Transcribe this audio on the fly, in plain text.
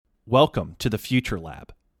Welcome to the Future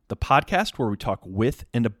Lab, the podcast where we talk with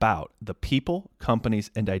and about the people, companies,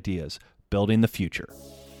 and ideas building the future.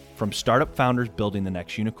 From startup founders building the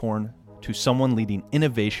next unicorn to someone leading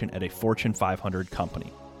innovation at a Fortune 500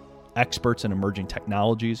 company, experts in emerging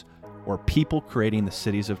technologies, or people creating the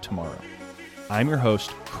cities of tomorrow. I'm your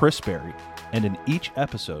host, Chris Berry, and in each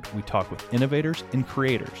episode, we talk with innovators and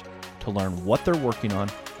creators to learn what they're working on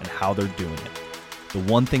and how they're doing it. The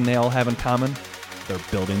one thing they all have in common, they're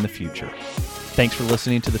building the future. Thanks for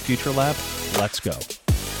listening to the Future Lab. Let's go.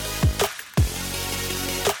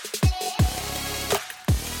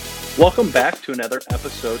 Welcome back to another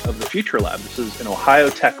episode of the Future Lab. This is an Ohio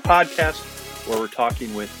Tech podcast where we're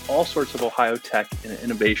talking with all sorts of Ohio tech and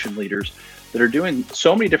innovation leaders that are doing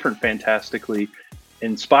so many different fantastically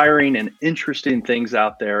inspiring and interesting things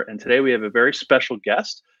out there. And today we have a very special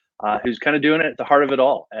guest who's kind of doing it at the heart of it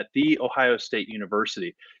all at The Ohio State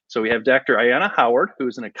University. So we have Dr. Ayanna Howard, who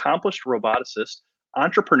is an accomplished roboticist,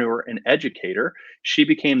 entrepreneur, and educator. She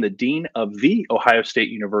became the Dean of The Ohio State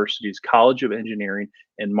University's College of Engineering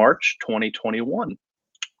in March 2021.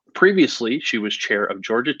 Previously, she was chair of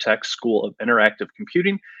Georgia Tech's School of Interactive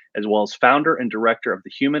Computing, as well as founder and director of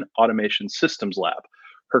the Human Automation Systems Lab.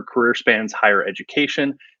 Her career spans higher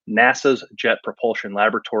education, NASA's Jet Propulsion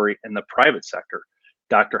Laboratory, and the private sector.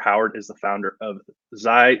 Dr. Howard is the founder of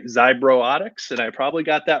Zybrotics, and I probably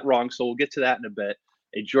got that wrong, so we'll get to that in a bit,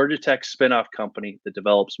 a Georgia Tech spinoff company that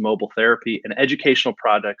develops mobile therapy and educational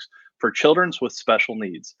products for children with special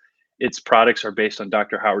needs. Its products are based on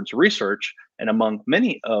Dr. Howard's research, and among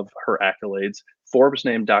many of her accolades, Forbes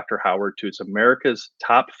named Dr. Howard to its America's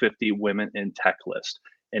Top 50 Women in Tech list.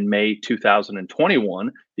 In May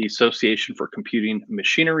 2021, the Association for Computing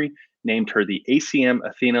Machinery named her the ACM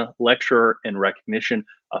Athena Lecturer in recognition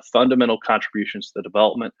of fundamental contributions to the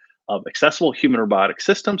development of accessible human robotic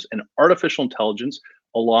systems and artificial intelligence,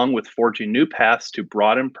 along with forging new paths to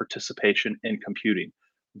broaden participation in computing.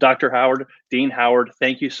 Dr. Howard, Dean Howard,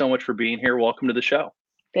 thank you so much for being here. Welcome to the show.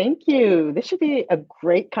 Thank you. This should be a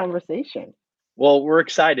great conversation. Well, we're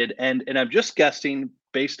excited. And I'm just guessing,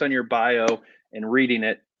 based on your bio and reading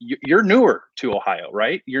it, you're newer to Ohio,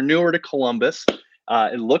 right? You're newer to Columbus.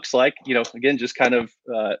 It looks like, again, just kind of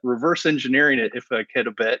reverse engineering it, if I could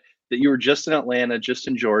a bit, that you were just in Atlanta, just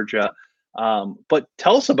in Georgia. But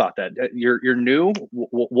tell us about that. You're new.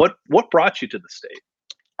 What brought you to the state?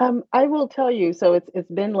 I will tell you, so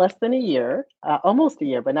it's been less than a year, almost a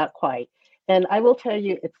year, but not quite. And I will tell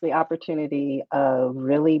you, it's the opportunity of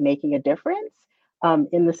really making a difference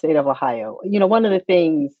in the state of Ohio. One of the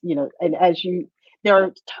things, and there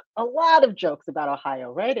are a lot of jokes about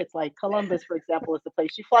Ohio, right? It's like Columbus, for example, is the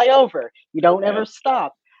place you fly over. You don't ever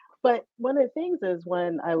stop. But one of the things is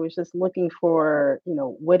when I was just looking for,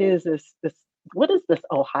 what is this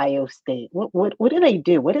Ohio state? What do they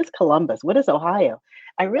do? What is Columbus? What is Ohio?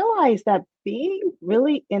 I realized that being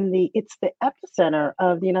really it's the epicenter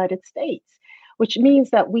of the United States, which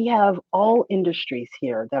means that we have all industries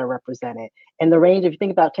here that are represented. And the range, if you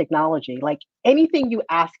think about technology, like anything you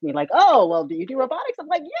ask me, like, oh, well, do you do robotics? I'm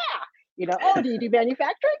like, yeah. Oh, do you do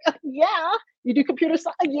manufacturing? Yeah. You do computer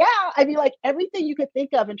science? Yeah. I mean, like everything you could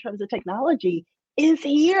think of in terms of technology is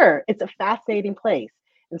here. It's a fascinating place.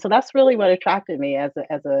 And so that's really what attracted me as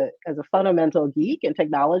a fundamental geek and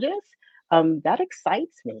technologist. That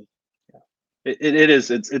excites me. It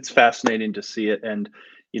is. It's fascinating to see it. And,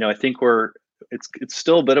 I think it's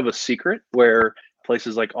still a bit of a secret where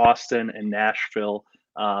places like Austin and Nashville,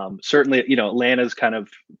 certainly, Atlanta's kind of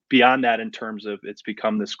beyond that in terms of it's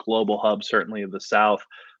become this global hub, certainly of the South.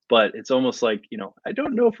 But it's almost like, I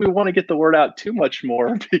don't know if we want to get the word out too much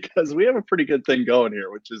more because we have a pretty good thing going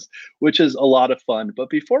here, which is a lot of fun.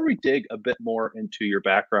 But before we dig a bit more into your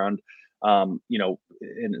background, and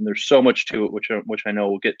there's so much to it, which I know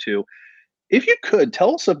we'll get to. If you could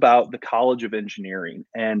tell us about the College of Engineering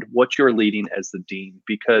and what you're leading as the dean,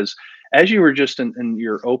 because as you were just in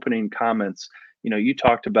your opening comments, you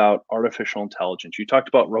talked about artificial intelligence, you talked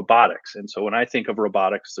about robotics. And so when I think of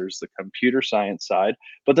robotics, there's the computer science side,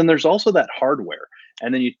 but then there's also that hardware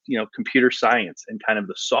and then, computer science and kind of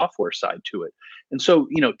the software side to it. And so,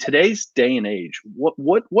 today's day and age,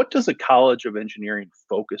 what does a College of Engineering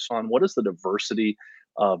focus on? What is the diversity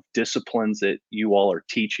of disciplines that you all are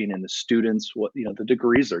teaching and the students, what, the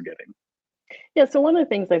degrees they're getting? Yeah, so one of the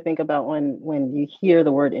things I think about when you hear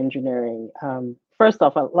the word engineering, first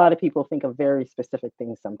off, a lot of people think of very specific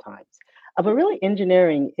things sometimes. But really,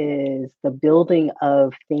 engineering is the building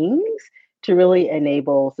of things to really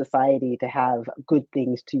enable society to have good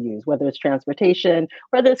things to use, whether it's transportation,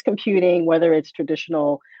 whether it's computing, whether it's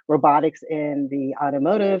traditional robotics in the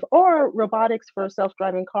automotive, or robotics for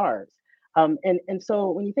self-driving cars. And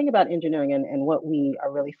so when you think about engineering and what we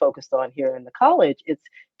are really focused on here in the college, it's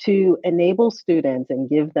to enable students and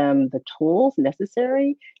give them the tools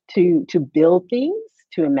necessary to build things,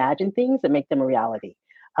 to imagine things and make them a reality.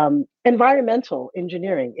 Environmental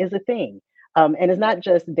engineering is a thing. And it's not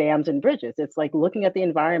just dams and bridges. It's like looking at the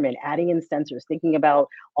environment, adding in sensors, thinking about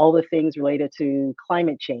all the things related to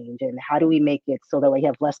climate change and how do we make it so that we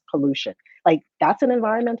have less pollution. Like that's an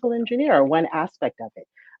environmental engineer, one aspect of it.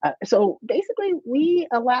 So basically, we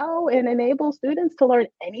allow and enable students to learn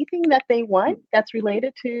anything that they want that's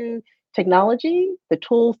related to technology, the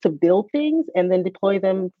tools to build things, and then deploy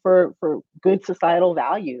them for good societal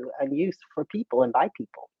value and use for people and by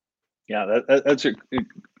people. Yeah, that's an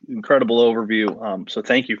incredible overview. So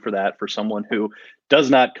thank you for that. For someone who does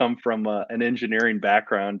not come from an engineering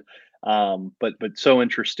background, but so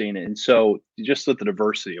interesting, and so just with the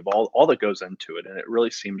diversity of all that goes into it, and it really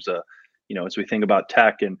seems as we think about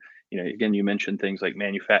tech, and again, you mentioned things like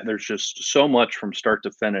manufacture. There's just so much from start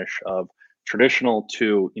to finish of traditional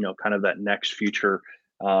to kind of that next future.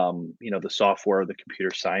 The software, the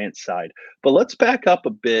computer science side. But let's back up a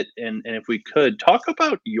bit, and if we could talk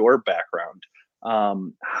about your background,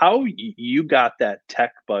 how you got that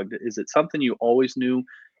tech bug. Is it something you always knew,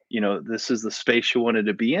 this is the space you wanted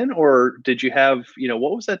to be in, or did you have,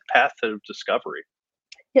 what was that path of discovery?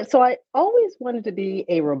 Yeah, so I always wanted to be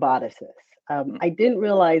a roboticist. Mm. I didn't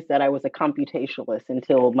realize that I was a computationalist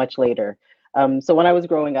until much later. So when I was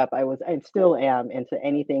growing up, I was and still am into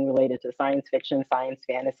anything related to science fiction, science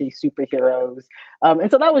fantasy, superheroes. And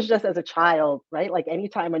so that was just as a child, right? Like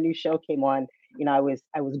anytime a new show came on, I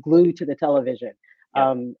was glued to the television.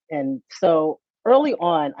 Yep. And so early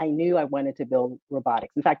on, I knew I wanted to build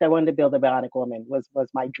robotics. In fact, I wanted to build a bionic woman was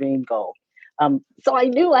my dream goal. So I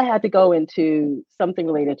knew I had to go into something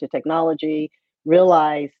related to technology,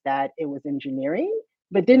 realize that it was engineering,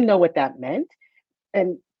 but didn't know what that meant.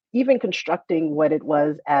 And even constructing what it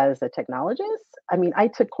was as a technologist, I mean, I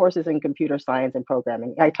took courses in computer science and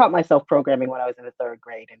programming. I taught myself programming when I was in the third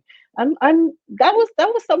grade, and I'm that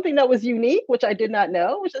was something that was unique, which I did not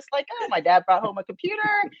know. It was just like, oh, my dad brought home a computer.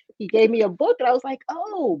 He gave me a book, and I was like,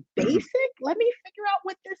 oh, basic. Let me figure out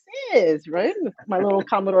what this is, right? With my little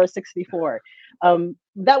Commodore 64.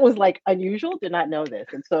 That was like unusual. Did not know this,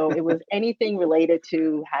 and so it was anything related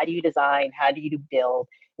to how do you design, how do you build,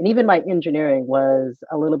 and even my engineering was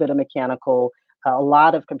a little bit of mechanical, a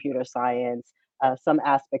lot of computer science, some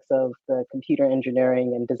aspects of the computer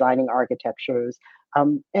engineering and designing architectures,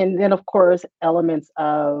 and then of course elements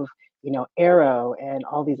of aero and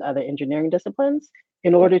all these other engineering disciplines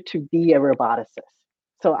in Yep. order to be a roboticist.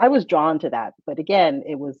 So I was drawn to that, but again,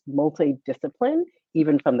 it was multidiscipline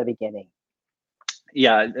even from the beginning.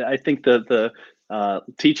 Yeah, I think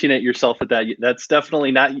teaching it yourself at that's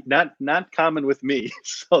definitely not common with me.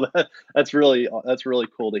 So that's really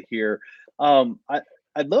cool to hear.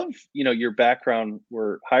 I'd love your background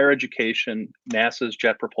were higher education, NASA's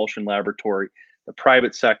Jet Propulsion Laboratory, the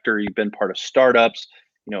private sector. You've been part of startups.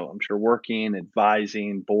 I'm sure working,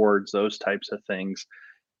 advising boards, those types of things.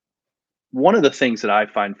 One of the things that I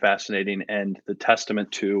find fascinating and the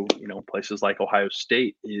testament to places like Ohio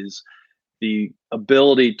State is the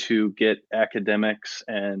ability to get academics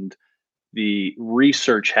and the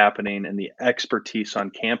research happening and the expertise on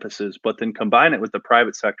campuses, but then combine it with the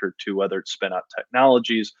private sector to whether it's spin out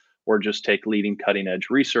technologies or just take leading cutting edge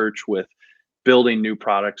research with building new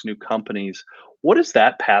products, new companies. What has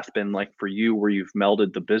that path been like for you where you've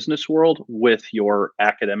melded the business world with your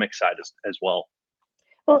academic side as well?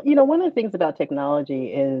 Well, one of the things about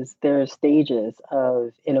technology is there are stages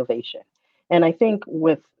of innovation. And I think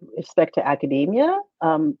with respect to academia,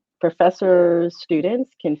 professors,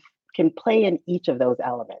 students can play in each of those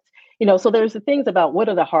elements. So there's the things about what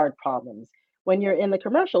are the hard problems. When you're in the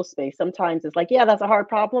commercial space, sometimes it's like, yeah, that's a hard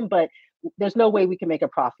problem, but there's no way we can make a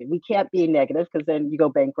profit. We can't be negative because then you go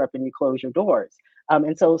bankrupt and you close your doors.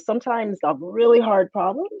 And so sometimes the really hard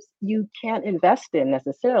problems you can't invest in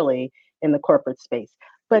necessarily in the corporate space.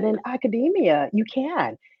 But in academia, you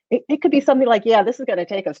can. It could be something like, yeah, this is going to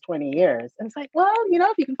take us 20 years. And it's like, well,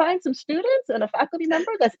 if you can find some students and a faculty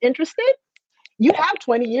member that's interested, you have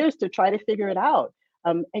 20 years to try to figure it out.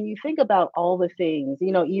 And you think about all the things,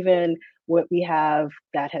 even what we have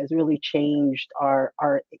that has really changed our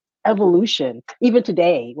evolution. Even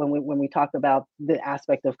today, when we talk about the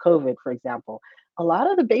aspect of COVID, for example, a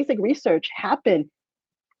lot of the basic research happened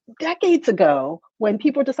decades ago when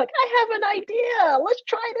people were just like, I have an idea, let's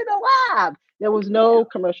try it in a lab. There was Yeah. no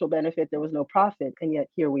commercial benefit, there was no profit, and yet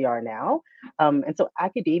here we are now. And so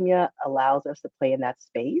academia allows us to play in that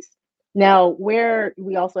space. Now, where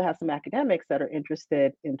we also have some academics that are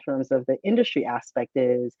interested in terms of the industry aspect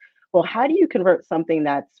is Well, how do you convert something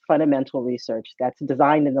that's fundamental research, that's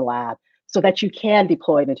designed in the lab, so that you can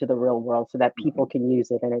deploy it into the real world so that people Mhm. can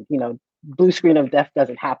use it and blue screen of death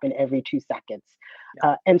doesn't happen every 2 seconds.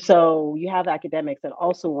 Yeah, And so you have academics that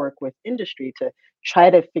also work with industry to try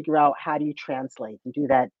to figure out how do you translate and do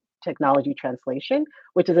that technology translation,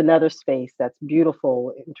 which is another space that's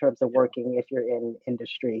beautiful in terms of yeah, working if you're in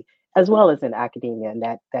industry as well as in academia, and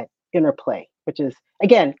that interplay, which is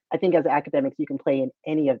again, I think as academics you can play in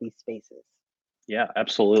any of these spaces. yeah,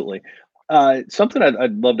 absolutely. Something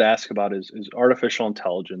I'd love to ask about is artificial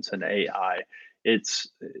intelligence and AI. It's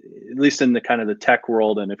at least in the kind of the tech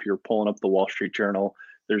world, and if you're pulling up the Wall Street Journal,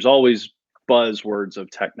 there's always buzzwords of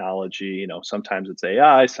technology. Sometimes it's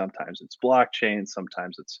AI, sometimes it's blockchain,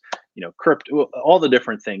 sometimes it's crypto, all the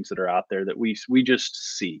different things that are out there that we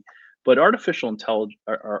just see. But artificial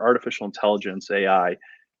intelligence, AI,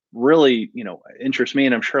 really, interests me,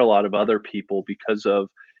 and I'm sure a lot of other people, because of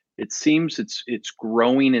it seems it's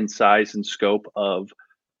growing in size and scope of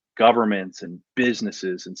governments and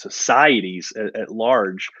businesses and societies at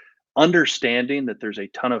large, understanding that there's a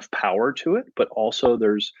ton of power to it, but also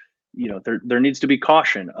there's there needs to be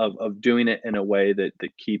caution of doing it in a way that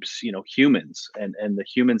keeps humans and the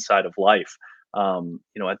human side of life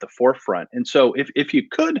at the forefront. And so if you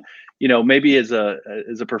could maybe as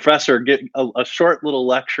a professor get a short little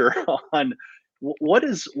lecture on what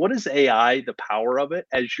is AI, the power of it,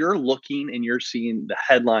 as you're looking and you're seeing the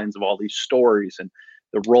headlines of all these stories and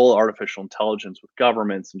the role of artificial intelligence with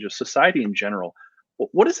governments and just society in general.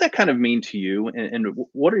 What does that kind of mean to you? And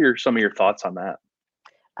what are some of your thoughts on that?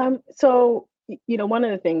 One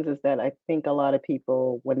of the things is that I think a lot of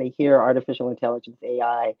people, when they hear artificial intelligence,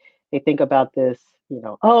 AI, they think about this,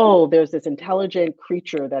 oh, there's this intelligent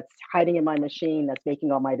creature that's hiding in my machine that's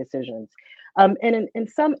making all my decisions. And in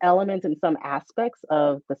some elements and some aspects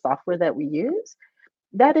of the software that we use,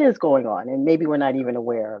 that is going on, and maybe we're not even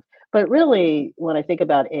aware of. But really, when I think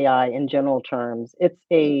about AI in general terms, it's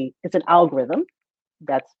an algorithm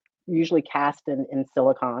that's usually cast in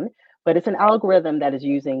silicon, but it's an algorithm that is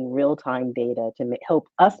using real-time data to help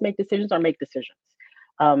us make decisions or make decisions.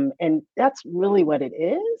 And that's really what it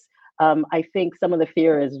is. I think some of the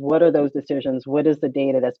fear is what are those decisions? What is the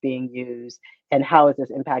data that's being used? And how is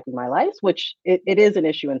this impacting my life? Which it is an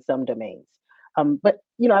issue in some domains. But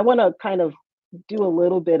I want to kind of do a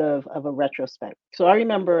little bit of a retrospect. So I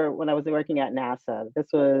remember when I was working at NASA, this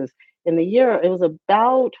was in the year, it was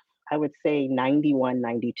about, I would say 91,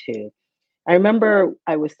 92. I remember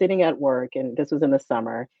I was sitting at work, and this was in the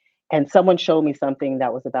summer, and someone showed me something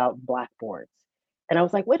that was about blackboards. And I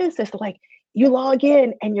was like, what is this? Like, you log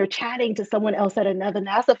in and you're chatting to someone else at another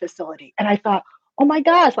NASA facility. And I thought, oh my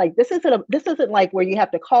gosh, like this isn't like where you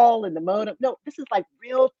have to call in the modem. No, this is like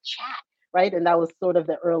real chat, right? And that was sort of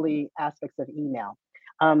the early aspects of email.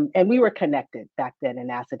 And we were connected back then in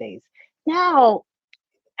NASA days. Now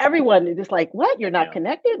everyone is just like, what? You're not Yeah,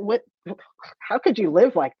 connected? What? How could you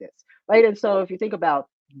live like this? Right. And so if you think about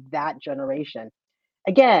that generation,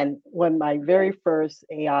 again, when my very first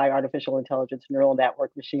AI, artificial intelligence, neural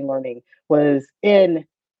network, machine learning was in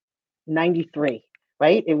 93,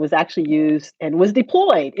 right? It was actually used and was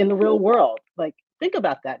deployed in the real world. Like, think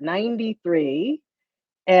about that, 93.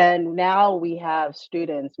 And now we have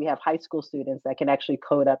high school students that can actually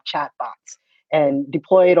code up chatbots and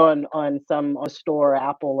deploy it on some on store,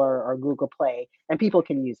 Apple or Google Play, and people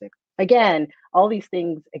can use it. Again, all these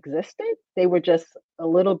things existed. They were just a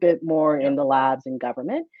little bit more yeah, in the labs and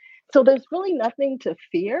government. So there's really nothing to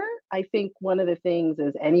fear. I think one of the things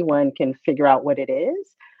is anyone can figure out what it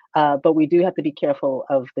is. But we do have to be careful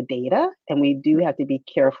of the data, and we do have to be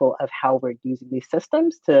careful of how we're using these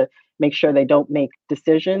systems to make sure they don't make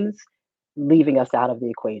decisions leaving us out of the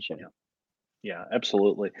equation. yeah. Yeah,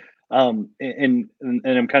 absolutely. And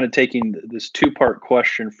I'm kind of taking this two-part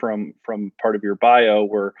question from part of your bio,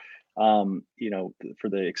 where for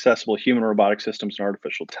the accessible human robotic systems and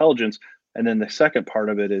artificial intelligence, and then the second part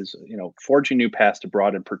of it is forging new paths to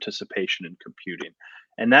broaden participation in computing,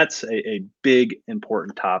 and that's a big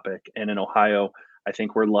important topic. And in Ohio, I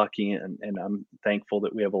think we're lucky, and I'm thankful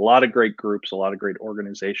that we have a lot of great groups, a lot of great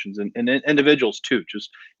organizations, and individuals too,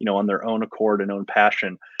 just on their own accord and own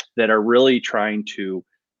passion, that are really trying to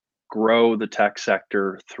grow the tech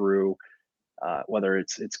sector through whether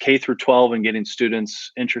it's K through 12 and getting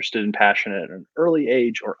students interested and passionate at an early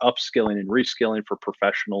age, or upskilling and reskilling for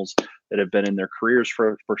professionals that have been in their careers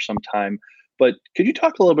for some time. But could you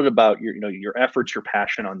talk a little bit about your efforts, your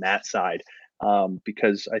passion on that side?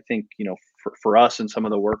 Because I think for us and some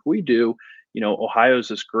of the work we do, Ohio is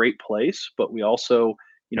this great place, but we also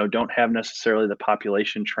don't have necessarily the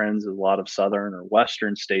population trends that a lot of southern or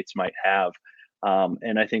western states might have.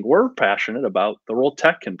 And I think we're passionate about the role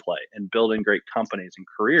tech can play in building great companies and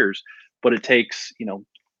careers, but it takes,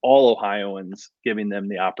 all Ohioans giving them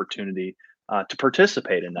the opportunity to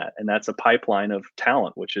participate in that. And that's a pipeline of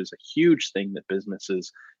talent, which is a huge thing that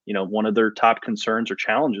businesses, one of their top concerns or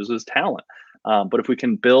challenges is talent. But if we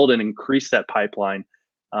can build and increase that pipeline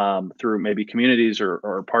through maybe communities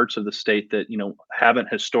or parts of the state that haven't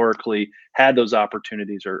historically had those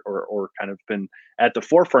opportunities or kind of been at the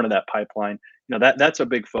forefront of that pipeline, that's a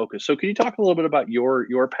big focus. So can you talk a little bit about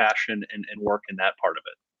your passion and work in that part of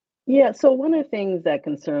it? Yeah, so one of the things that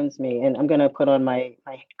concerns me, and I'm going to put on my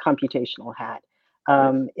computational hat,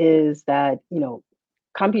 Please. is that,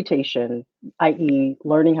 computation, i.e.,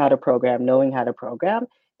 learning how to program, knowing how to program,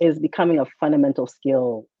 is becoming a fundamental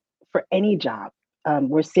skill for any job.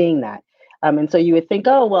 We're seeing that. And so you would think,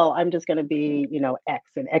 oh, well, I'm just going to be, X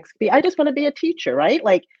and XP. I just want to be a teacher, right?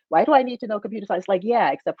 Like, why do I need to know computer science? Like,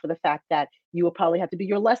 yeah, except for the fact that you will probably have to do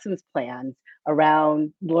your lessons plans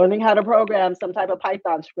around learning how to program some type of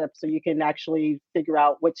Python script so you can actually figure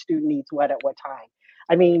out which student needs what at what time.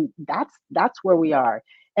 I mean, that's where we are.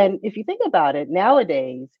 And if you think about it,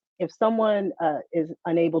 nowadays, if someone is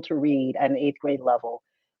unable to read at an eighth grade level,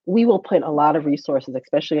 we will put a lot of resources,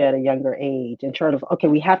 especially at a younger age, in terms of, okay,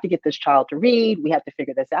 we have to get this child to read, we have to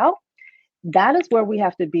figure this out. That is where we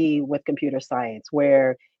have to be with computer science,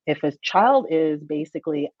 where if a child is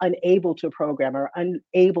basically unable to program or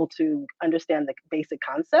unable to understand the basic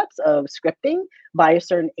concepts of scripting by a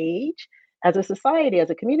certain age, as a society, as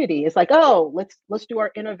a community, it's like, oh, let's do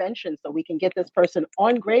our intervention so we can get this person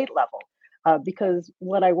on grade level. Because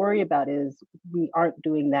what I worry about is we aren't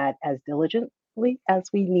doing that as diligently as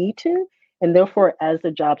we need to. And therefore, as the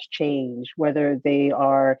jobs change, whether they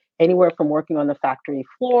are anywhere from working on the factory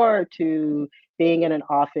floor to being in an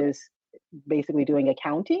office, basically doing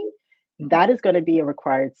accounting, Mhm. that is going to be a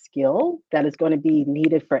required skill that is going to be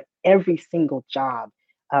needed for every single job.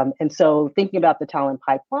 And so, thinking about the talent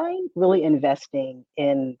pipeline, really investing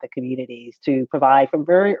in the communities to provide from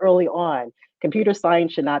very early on. Computer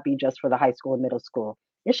science should not be just for the high school and middle school.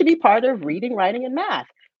 It should be part of reading, writing, and math.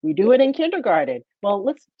 We do it in kindergarten. Well,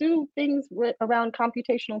 let's do things around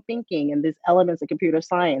computational thinking and these elements of computer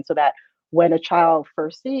science so that when a child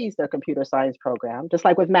first sees their computer science program, just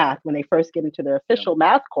like with math, when they first get into their Yeah. official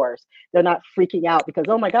math course, they're not freaking out because,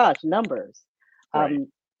 oh my gosh, numbers. Right.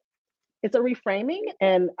 Um, it's a reframing,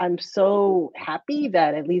 and I'm so happy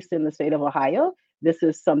that at least in the state of Ohio, this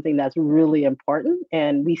is something that's really important,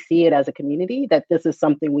 and we see it as a community that this is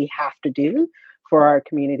something we have to do for our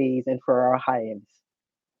communities and for our Ohioans.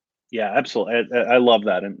 Yeah, absolutely. I love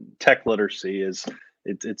that. And tech literacy is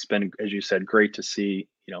it's been, as you said, great to see,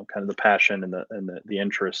 kind of the passion and the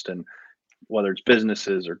interest, and whether it's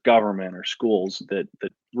businesses or government or schools that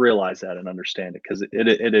realize that and understand it, because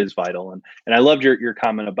it is vital. And I loved your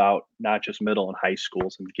comment about not just middle and high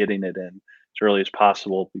schools and getting it in as early as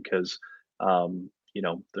possible, because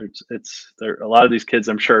there's it's there a lot of these kids,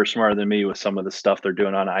 I'm sure, are smarter than me with some of the stuff they're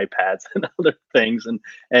doing on iPads and other things,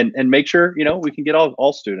 and make sure we can get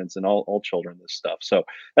all students and all children this stuff. So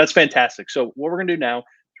that's fantastic. So what we're gonna do now is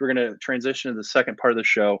we're gonna transition to the second part of the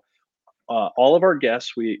show. All of our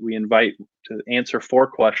guests, we invite to answer four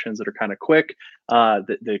questions that are kind of quick.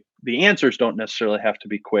 The answers don't necessarily have to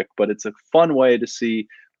be quick, but it's a fun way to see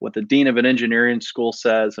what the dean of an engineering school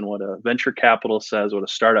says, and what a venture capital says, what a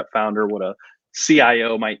startup founder, what a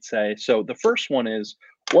CIO might say. So the first one is,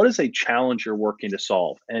 what is a challenge you're working to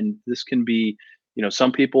solve? And this can be,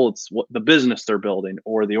 some people it's what the business they're building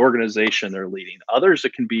or the organization they're leading. Others,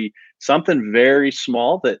 it can be something very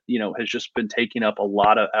small that has just been taking up a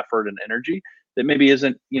lot of effort and energy that maybe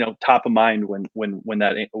isn't top of mind when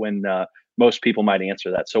most people might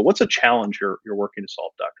answer that. So what's a challenge you're working to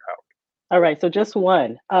solve, Dr. Howard? All right, so just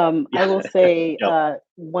one. I Yeah. will say Yep.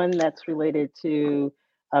 one that's related to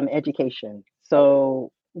education.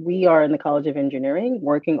 So we are in the College of Engineering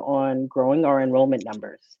working on growing our enrollment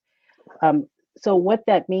numbers. Um, so what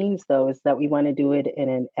that means, though, is that we want to do it in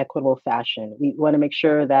an equitable fashion. We want to make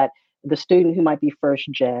sure that the student who might be first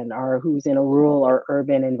gen or who's in a rural or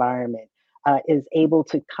urban environment is able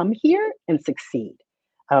to come here and succeed.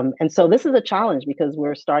 And so this is a challenge because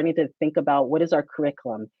we're starting to think about what is our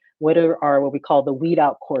curriculum, what are our what we call the weed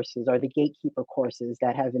out courses or the gatekeeper courses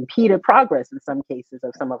that have impeded progress in some cases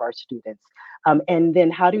of some of our students, and then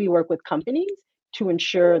how do we work with companies to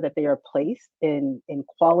ensure that they are placed in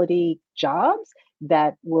quality jobs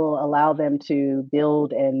that will allow them to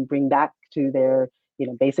build and bring back to their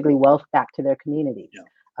basically wealth back to their communities.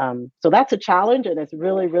 Yeah. So that's a challenge, and it's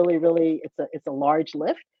really, really, really it's a large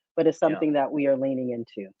lift, but it's Yeah. something that we are leaning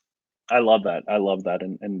into. I love that. I love that,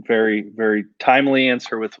 and very, very timely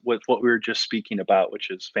answer with what we were just speaking about,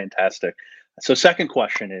 which is fantastic. So, second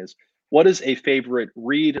question is, what is a favorite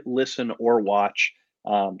read, listen, or watch?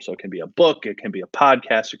 So it can be a book, it can be a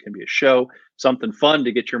podcast, it can be a show, something fun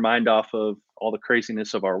to get your mind off of all the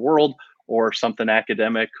craziness of our world, or something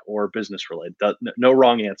academic or business related. No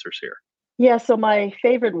wrong answers here. Yeah, so my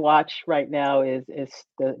favorite watch right now is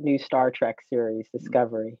the new Star Trek series,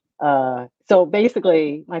 Discovery. So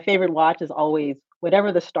basically, my favorite watch is always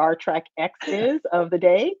whatever the Star Trek X is of the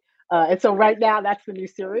day. And so right now, that's the new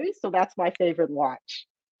series. So that's my favorite watch.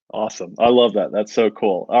 Awesome. I love that. That's so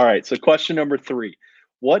cool. All right. So, question number three.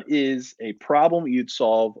 What is a problem you'd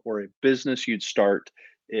solve or a business you'd start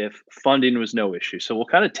if funding was no issue? So, we'll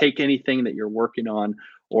kind of take anything that you're working on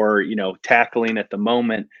or, tackling at the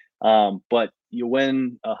moment. But you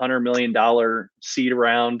win $100 million seed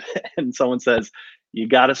round and someone says, you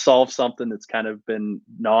got to solve something that's kind of been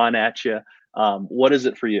gnawing at you. What is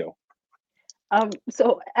it for you?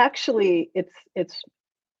 So actually, it's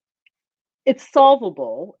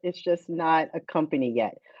solvable. It's just not a company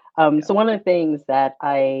yet. Yeah. So one of the things that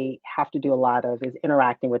I have to do a lot of is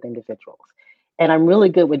interacting with individuals. And I'm really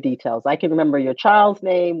good with details. I can remember your child's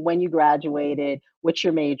name, when you graduated, what's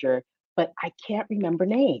your major, but I can't remember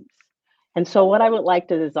names. And so what I would like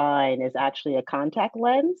to design is actually a contact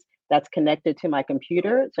lens that's connected to my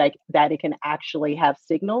computer, like that it can actually have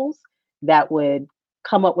signals that would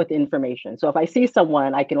come up with information. So if I see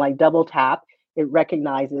someone, I can like double tap, it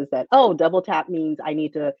recognizes that, oh, double tap means I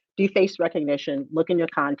need to do face recognition, look in your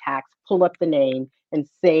contacts, pull up the name, and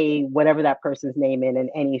say whatever that person's name in and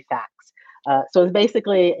any facts. So it's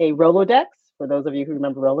basically a Rolodex, for those of you who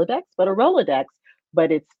remember Rolodex,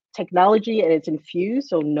 but it's technology and it's infused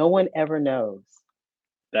so no one ever knows.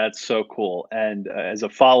 That's so cool. And as a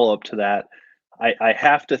follow up to that, I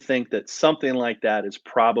have to think that something like that is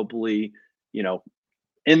probably, you know,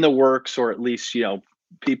 in the works, or at least,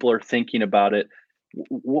 people are thinking about it.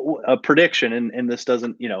 A prediction, and this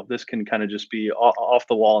doesn't, this can kind of just be off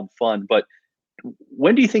the wall and fun, but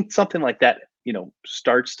when do you think something like that,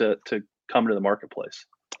 starts to come to the marketplace?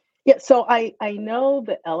 Yeah, so I know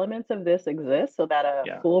the elements of this exist, so that a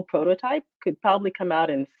Yeah. full prototype could probably come out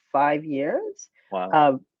in 5 years,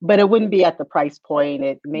 Wow. but it wouldn't be at the price point.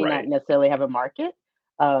 It may not Right. necessarily have a market,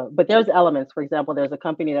 but there's elements. For example, there's a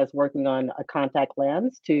company that's working on a contact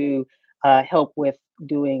lens to help with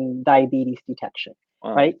doing diabetes detection,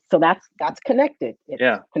 Wow. right? So that's connected. It's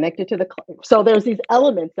Yeah. connected to so there's these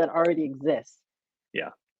elements that already exist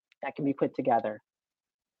Yeah. that can be put together.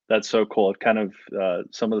 That's so cool. It kind of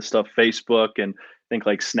some of the stuff Facebook and I think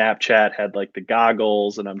like Snapchat had like the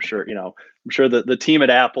goggles, and I'm sure that the team at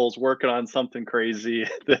Apple's working on something crazy.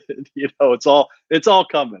 That, it's all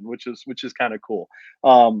coming, which is kind of cool.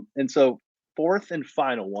 And so fourth and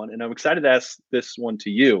final one, and I'm excited to ask this one to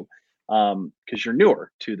you because you're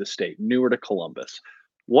newer to the state, newer to Columbus.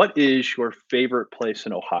 What is your favorite place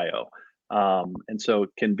in Ohio? And so it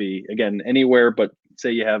can be again anywhere, but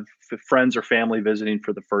say you have friends or family visiting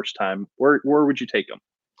for the first time, where would you take them?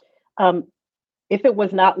 Um, If it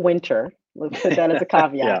was not winter, let's put that as a Yeah.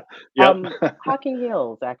 caveat. Yep. Hocking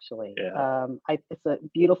Hills, actually, Yeah. it's a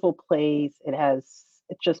beautiful place. It's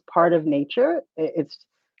just part of nature. It's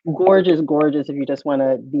gorgeous, gorgeous. If you just want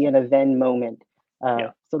to be in a Zen moment,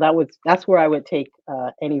 Yeah. so that's where I would take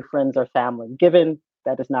any friends or family, given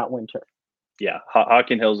that it's not winter. Yeah.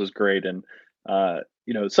 Hocking Hills is great, and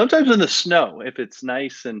sometimes in the snow, if it's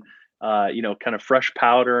nice and kind of fresh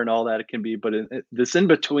powder and all that, it can be. But this in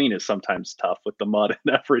between is sometimes tough with the mud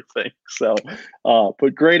and everything. So,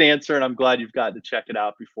 but great answer, and I'm glad you've gotten to check it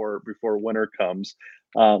out before winter comes.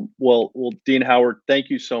 Well, Dean Howard, thank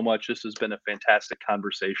you so much. This has been a fantastic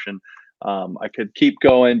conversation. I could keep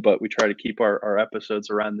going, but we try to keep our episodes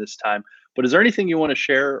around this time. But is there anything you want to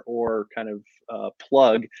share or kind of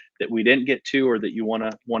plug that we didn't get to, or that you want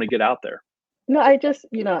to get out there? No, I just,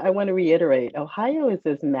 I want to reiterate, Ohio is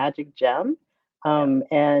this magic gem. Yeah.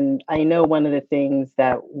 And I know one of the things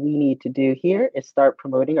that we need to do here is start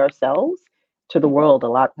promoting ourselves to the world a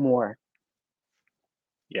lot more.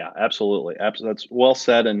 Yeah, absolutely. Absolutely. That's well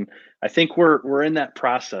said. And I think we're in that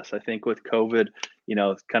process. I think with COVID,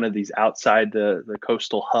 kind of these outside the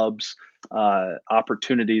coastal hubs,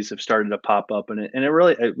 opportunities have started to pop up, and it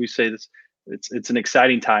really we say this. It's an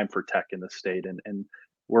exciting time for tech in the state, and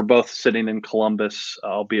we're both sitting in Columbus,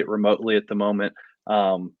 albeit remotely at the moment.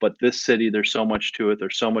 But this city, there's so much to it.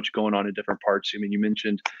 There's so much going on in different parts. I mean, you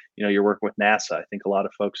mentioned, your work with NASA. I think a lot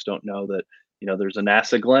of folks don't know that there's a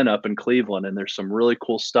NASA Glen up in Cleveland, and there's some really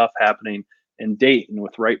cool stuff happening in Dayton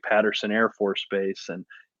with Wright-Patterson Air Force Base. And,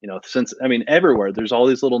 since, I mean, everywhere, there's all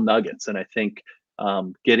these little nuggets. And I think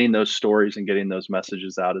getting those stories and getting those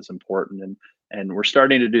messages out is important. And we're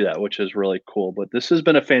starting to do that, which is really cool. But this has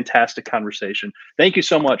been a fantastic conversation. Thank you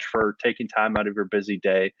so much for taking time out of your busy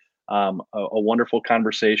day. A wonderful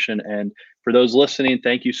conversation. And for those listening,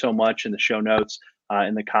 thank you so much. In the show notes,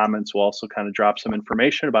 in the comments, we'll also kind of drop some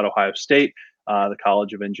information about Ohio State, the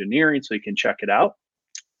College of Engineering, so you can check it out,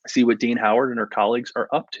 see what Dean Howard and her colleagues are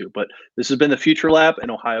up to. But this has been the Future Lab, an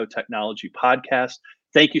Ohio Technology podcast.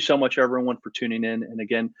 Thank you so much, everyone, for tuning in. And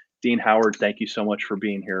again, Dean Howard, thank you so much for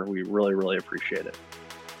being here. We really, really appreciate it.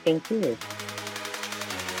 Thank you.